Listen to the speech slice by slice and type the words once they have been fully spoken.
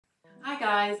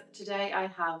guys, today I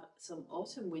have some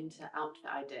autumn winter outfit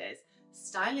ideas,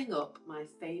 styling up my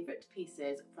favourite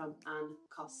pieces from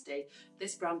Ancosti.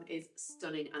 This brand is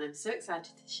stunning and I'm so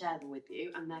excited to share them with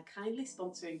you, and they're kindly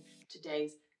sponsoring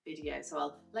today's video. So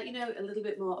I'll let you know a little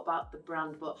bit more about the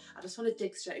brand, but I just want to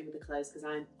dig straight in with the clothes because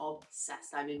I'm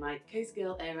obsessed. I'm in my cozy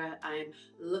girl era. I am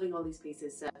loving all these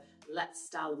pieces, so let's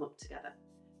style them up together.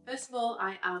 First of all,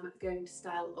 I am going to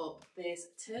style up this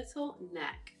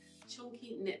turtleneck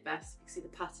chunky knit vest. You can see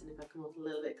the pattern if I come up a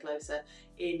little bit closer,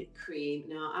 in cream.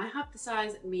 Now I have the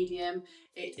size medium.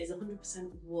 It is 100%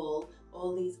 wool.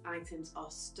 All these items are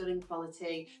stunning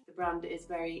quality. The brand is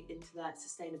very into their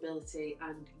sustainability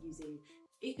and using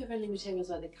eco-friendly materials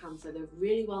where they can, so they're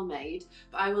really well made.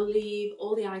 But I will leave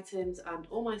all the items and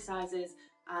all my sizes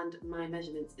and my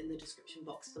measurements in the description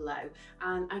box below.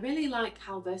 And I really like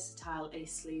how versatile a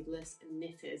sleeveless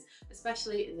knit is,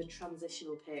 especially in the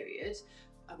transitional period.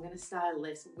 I'm going to style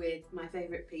this with my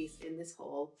favourite piece in this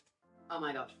haul. Oh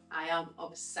my god, I am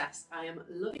obsessed. I am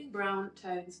loving brown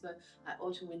tones for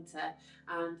autumn winter,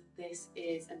 and this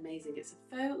is amazing. It's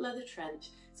a faux leather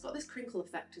trench. It's got this crinkle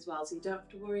effect as well, so you don't have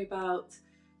to worry about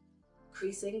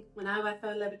creasing. When I wear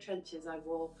faux leather trenches, I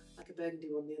wore like a burgundy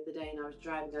one the other day and I was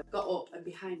driving. I got up and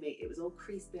behind me it was all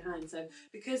creased behind. So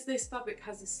because this fabric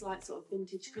has this slight sort of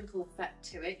vintage crinkle effect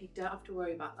to it, you don't have to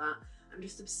worry about that. I'm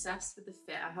just obsessed with the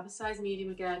fit. I have a size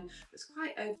medium again. It's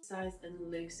quite oversized and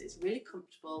loose. It's really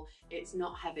comfortable. It's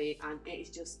not heavy and it is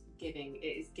just giving. It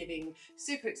is giving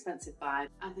super expensive vibe.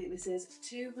 I think this is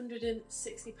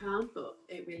 £260, but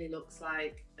it really looks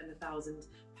like an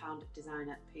 £1,000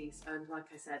 designer piece. And like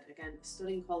I said, again,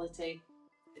 stunning quality.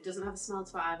 It doesn't have a smell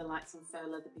to it either like some faux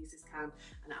leather pieces can,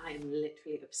 and I am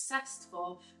literally obsessed.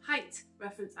 For height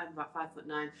reference, I'm about 5'9",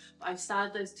 but I've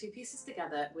styled those two pieces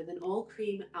together with an all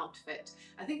cream outfit.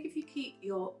 I think if you keep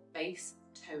your base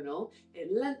tonal, it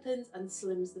lengthens and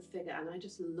slims the figure, and I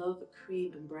just love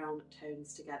cream and brown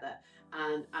tones together.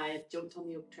 And I have jumped on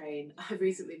the UGG train. I've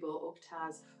recently bought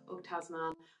UGG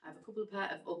Tasman. I have a couple of pair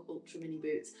of UGG Ultra Mini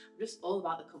boots. I'm just all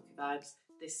about the comfy vibes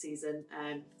this season,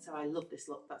 so I love this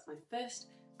look. That's my first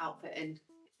outfit, and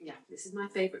yeah, this is my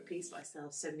favourite piece, but I still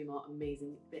have so many more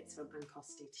amazing bits from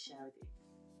Ancosti to share with you.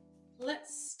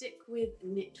 Let's stick with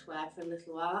knitwear for a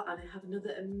little while, and I have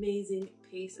another amazing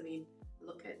piece. I mean,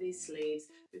 look at these sleeves.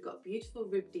 We've got beautiful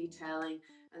rib detailing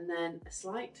and then a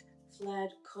slight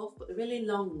flared cuff, but they're really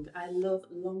long. I love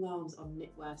long arms on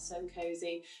knitwear, so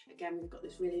cozy. Again, we've got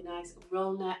this really nice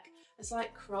roll neck, a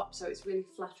slight crop, so it's really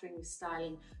flattering with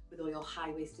styling with all your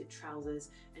high-waisted trousers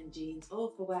and jeans, or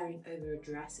for wearing over a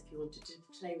dress if you wanted to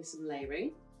play with some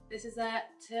layering. This is a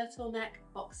turtleneck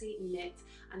boxy knit,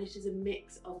 and it is a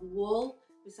mix of wool,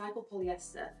 recycled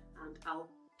polyester and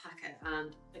alpaca.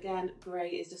 And again,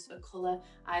 grey is just a colour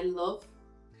I love.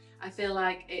 I feel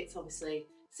like it's obviously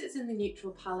sits in the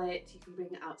neutral palette. You can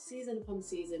bring it out season upon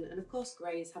season, and of course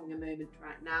grey is having a moment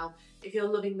right now. If you're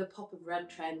loving the pop of red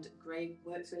trend, grey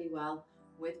works really well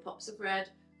with pops of red,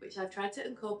 which I've tried to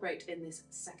incorporate in this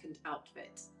second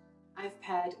outfit. I've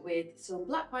paired with some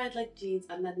black wide leg jeans,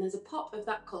 and then there's a pop of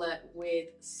that colour with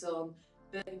some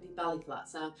burgundy ballet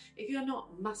flats. Now, if you're not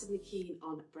massively keen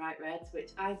on bright reds,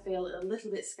 which I feel a little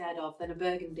bit scared of, then a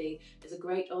burgundy is a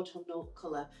great autumnal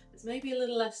colour. It's maybe a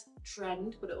little less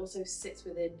trend, but it also sits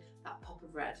within that pop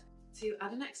of red. To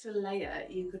add an extra layer,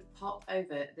 you could pop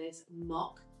over this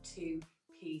mock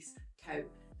two-piece coat.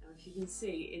 Now, if you can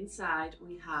see inside,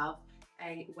 we have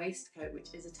a waistcoat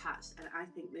which is attached, and I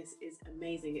think this is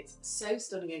amazing. It's so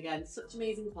stunning. Again, such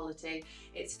amazing quality.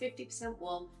 It's 50%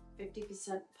 wool,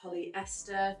 50%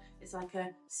 polyester. It's like a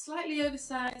slightly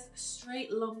oversized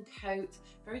straight long coat,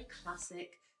 very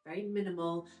classic, very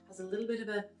minimal, has a little bit of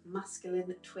a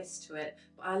masculine twist to it,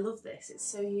 but I love this. It's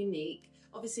so unique.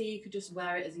 Obviously you could just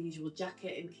wear it as a usual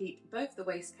jacket and keep both the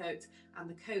waistcoat and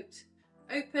the coat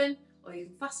open, or you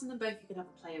can fasten them both. You can have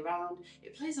a play around.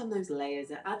 It plays on those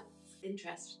layers. It adds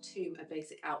interest to a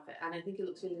basic outfit, and I think it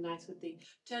looks really nice with the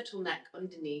turtleneck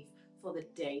underneath for the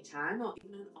daytime or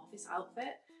even an office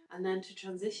outfit. And then to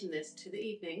transition this to the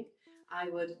evening, I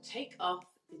would take off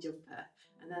the jumper,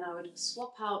 and then I would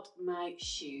swap out my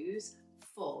shoes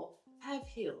for a pair of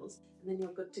heels, and then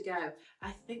you're good to go.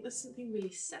 I think there's something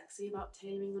really sexy about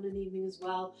tailoring on an evening as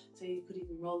well, so you could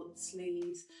even roll up the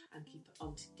sleeves and keep it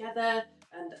on together.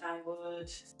 And I would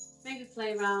maybe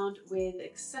play around with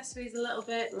accessories a little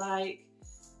bit, like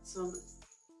some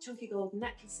chunky gold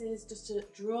necklaces, just to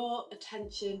draw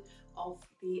attention of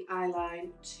the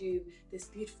eyeline to this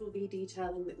beautiful V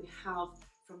detailing that we have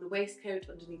from the waistcoat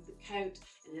underneath the coat,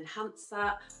 and enhance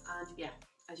that. And yeah,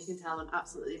 as you can tell, I'm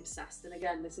absolutely obsessed. And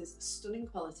again, this is stunning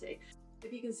quality.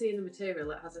 If you can see in the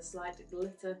material, it has a slight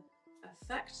glitter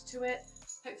effect to it.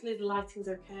 Hopefully the lighting's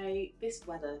okay. This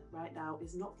weather right now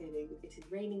is not giving. It is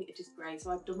raining, it is grey,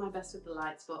 so I've done my best with the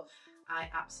lights, but I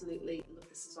absolutely love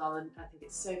this as well, and I think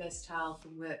it's so versatile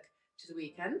from work to the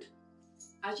weekend.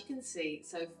 As you can see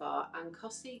so far,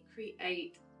 Ancosti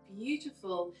create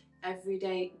beautiful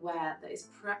everyday wear that is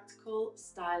practical,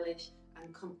 stylish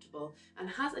and comfortable, and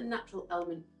has a natural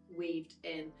element weaved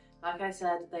in. Like I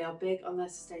said, they are big on their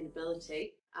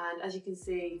sustainability, and as you can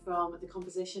see from the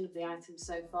composition of the items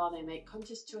so far, they make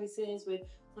conscious choices with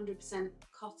 100%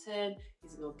 cotton,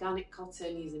 using organic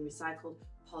cotton, using recycled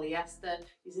polyester,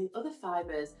 using other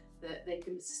fibres that they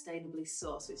can sustainably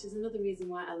source, which is another reason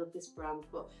why I love this brand.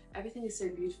 But everything is so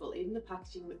beautiful. Even the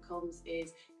packaging that comes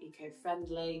is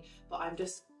eco-friendly, but I'm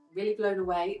just really blown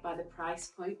away by the price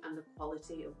point and the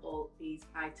quality of all these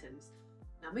items.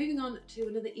 Now moving on to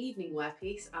another evening wear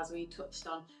piece, as we touched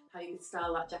on how you can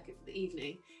style that jacket for the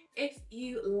evening. If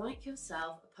you like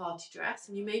yourself a party dress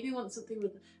and you maybe want something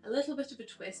with a little bit of a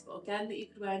twist, but again that you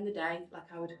could wear in the day,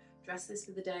 like I would dress this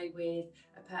for the day with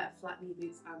a pair of flat knee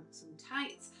boots and some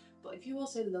tights. But if you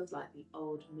also love like the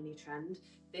old money trend,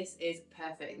 this is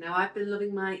perfect. Now I've been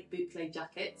loving my boucle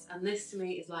jackets, and this to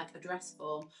me is like a dress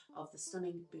form of the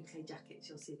stunning boucle jackets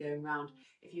you'll see going around.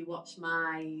 If you watch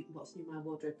my What's New My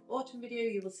Wardrobe autumn video,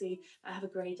 you will see I have a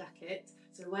grey jacket.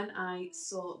 So when I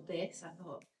saw this, I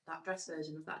thought that dress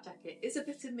version of that jacket is a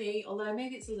bit of me, although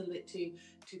maybe it's a little bit too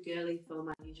girly for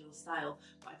my usual style,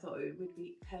 but I thought it would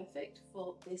be perfect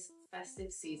for this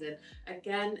festive season.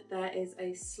 Again, there is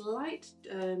a slight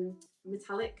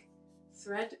metallic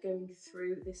thread going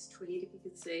through this tweed, if you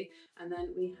can see, and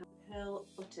then we have pearl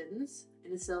buttons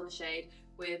in a silver shade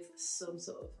with some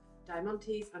sort of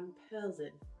diamantes and pearls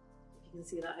in. You can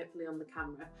see that hopefully on the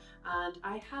camera. And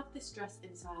I have this dress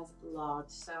in size large,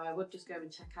 so I would just go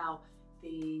and check out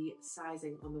the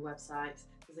sizing on the website,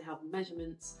 because they have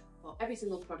measurements for every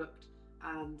single product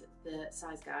and the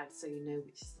size guide, so you know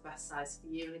which is the best size for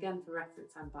you. And again, for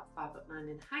reference, I'm about 5'9"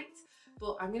 in height,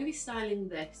 but I'm going to be styling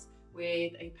this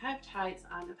with a pair of tights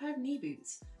and a pair of knee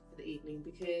boots for the evening,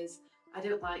 because I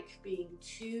don't like being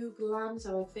too glam,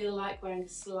 so I feel like wearing a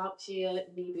slouchier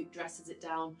knee boot dresses it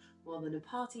down more than a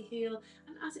party heel.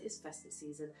 And as it is festive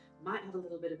season, might have a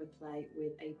little bit of a play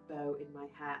with a bow in my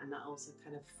hair, and that also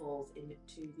kind of falls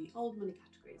into the old money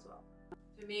category as well.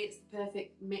 For me, it's the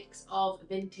perfect mix of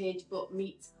vintage but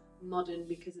meets modern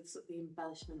because of sort of the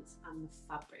embellishments and the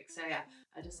fabric. So yeah,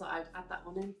 I just thought I'd add that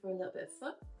one in for a little bit of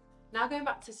fun. Now going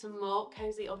back to some more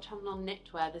cozy autumnal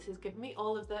knitwear, this is giving me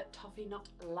all of the toffee nut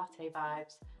latte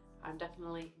vibes. I'm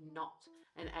definitely not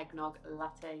an eggnog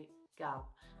latte gal.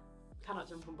 Cannot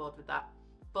jump on board with that,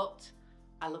 but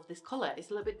I love this colour. It's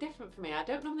a little bit different for me. I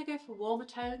don't normally go for warmer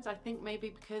tones. I think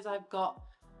maybe because I've got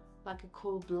like a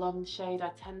cool blonde shade,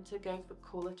 I tend to go for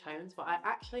cooler tones, but I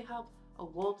actually have a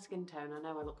warm skin tone. I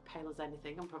know I look pale as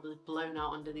anything. I'm probably blown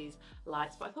out under these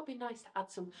lights, but I thought it'd be nice to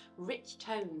add some rich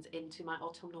tones into my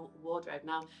autumnal wardrobe.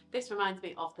 Now, this reminds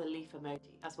me of the leaf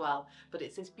emoji as well, but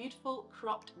it's this beautiful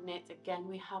cropped knit. Again,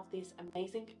 we have these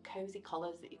amazing cozy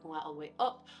collars that you can wear all the way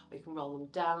up, or you can roll them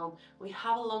down. We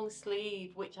have a long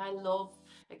sleeve, which I love.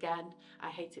 Again, I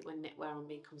hate it when knitwear on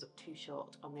me comes up too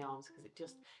short on the arms, because it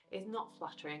just is not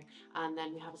flattering. And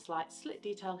then we have a slight slit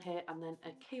detail here, and then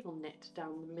a cable knit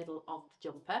down the middle of the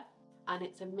jumper. And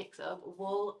it's a mix of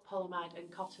wool, polyamide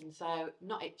and cotton, so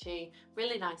not itchy,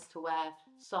 really nice to wear,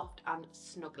 soft and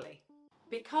snuggly.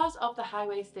 Because of the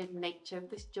high-waisted nature of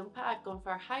this jumper, I've gone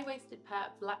for a high-waisted pair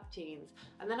of black jeans,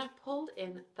 and then I pulled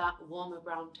in that warmer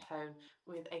brown tone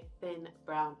with a thin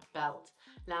brown belt.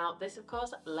 Now this of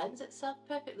course lends itself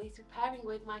perfectly to pairing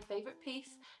with my favourite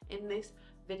piece in this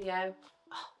video,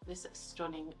 this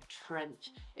stunning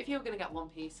trench. If you were going to get one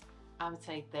piece, I would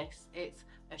say this. It's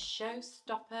a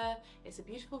showstopper. It's a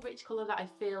beautiful rich colour that I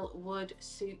feel would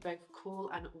suit both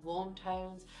cool and warm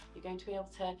tones. You're going to be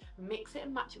able to mix it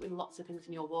and match it with lots of things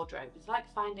in your wardrobe. It's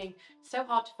like finding, so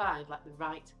hard to find, like the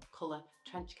right colour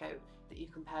trench coat that you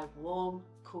can pair warm,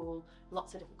 cool,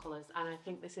 lots of different colours, and I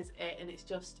think this is it. And it's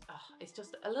just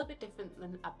a little bit different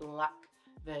than a black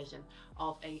version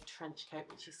of a trench coat,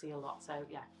 which you see a lot. So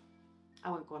yeah, I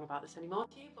won't go on about this anymore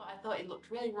to you, but I thought it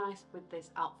looked really nice with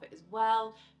this outfit as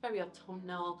well. Very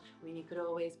autumnal. I mean, you could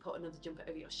always put another jumper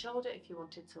over your shoulder if you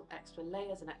wanted some extra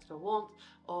layers and extra warmth,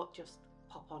 or just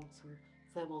pop on some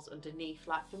thermals underneath.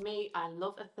 Like for me, I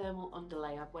love a thermal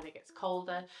underlayer when it gets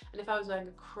colder, and if I was wearing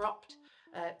a cropped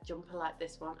jumper like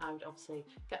this one, I would obviously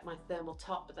get my thermal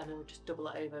top, but then I would just double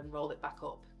it over and roll it back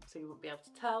up, so you wouldn't be able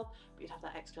to tell, but you'd have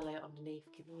that extra layer underneath,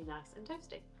 keeping you nice and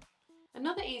toasty.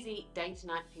 Another easy day to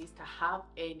night piece to have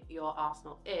in your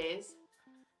arsenal is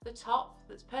the top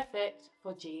that's perfect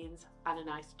for jeans and a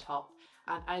nice top.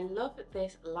 And I love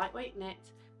this lightweight knit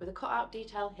with a cutout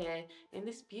detail here in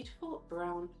this beautiful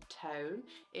brown tone.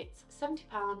 It's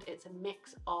 £70, it's a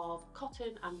mix of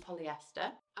cotton and polyester.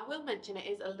 I will mention it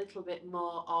is a little bit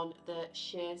more on the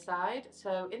sheer side,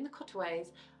 so in the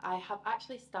cutaways I have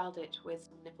actually styled it with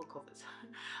some nipple covers.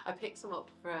 I picked some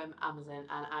up from Amazon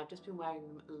and I've just been wearing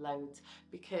them loads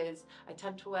because I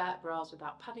tend to wear bras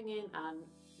without padding in, and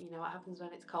you know what happens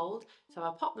when it's cold, so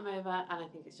I pop them over and I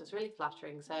think it's just really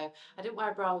flattering. So I didn't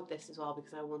wear a bra with this as well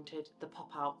because I wanted the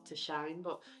pop out to shine,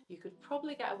 but you could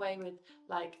probably get away with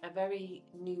like a very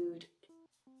nude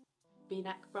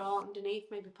V-neck bra underneath,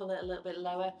 maybe pull it a little bit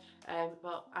lower,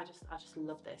 but I just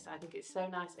love this. I think it's so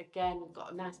nice. Again, we've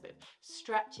got a nice bit of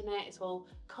stretch in it. It's all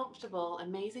comfortable,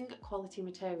 amazing quality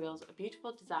materials,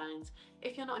 beautiful designs.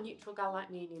 If you're not a neutral gal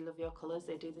like me and you love your colours,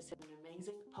 they do this in an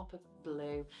amazing pop of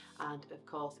blue, and of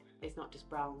course it's not just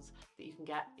browns that you can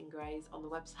get in greys on the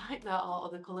website. There are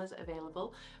other colours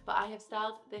available, but I have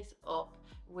styled this up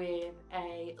with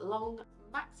a long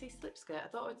maxi slip skirt. I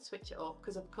thought I'd switch it up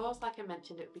because of course, like I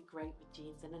mentioned, it would be great with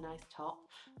jeans and a nice top,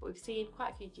 but we've seen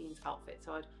quite a few jeans outfits,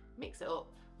 so I'd mix it up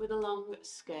with a long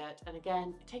skirt. And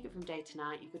again, take it from day to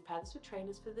night. You could pair this with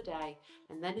trainers for the day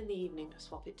and then in the evening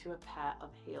swap it to a pair of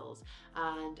heels.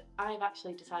 And I've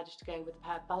actually decided to go with a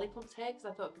pair of ballet pumps here because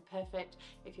I thought it'd be perfect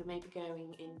if you're maybe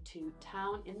going into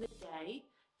town in the day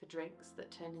for drinks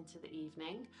that turn into the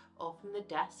evening, or from the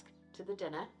desk to the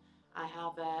dinner. I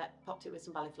have popped it with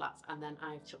some ballet flats, and then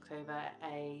I've chucked over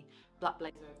a black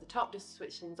blazer over the top just to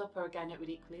switch things up, or again it would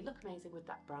equally look amazing with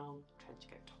that brown trench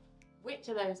coat top. Which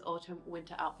of those autumn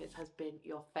winter outfits has been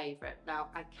your favourite? Now,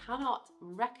 I cannot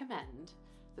recommend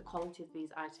the quality of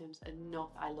these items enough.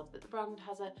 I love that the brand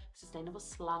has a sustainable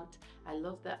slant. I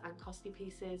love that Ancosti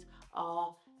pieces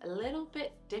are a little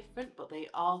bit different, but they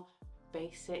are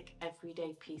basic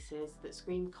everyday pieces that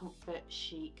scream comfort,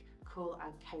 chic, cool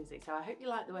and cozy. So I hope you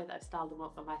like the way that I've styled them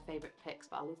up on my favourite picks,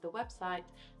 but I'll leave the website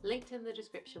linked in the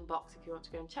description box if you want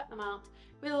to go and check them out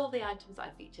with all the items that I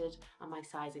featured and my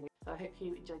sizing. So I hope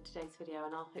you enjoyed today's video,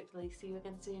 and I'll hopefully see you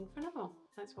again soon for another one.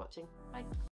 Thanks for watching. Bye.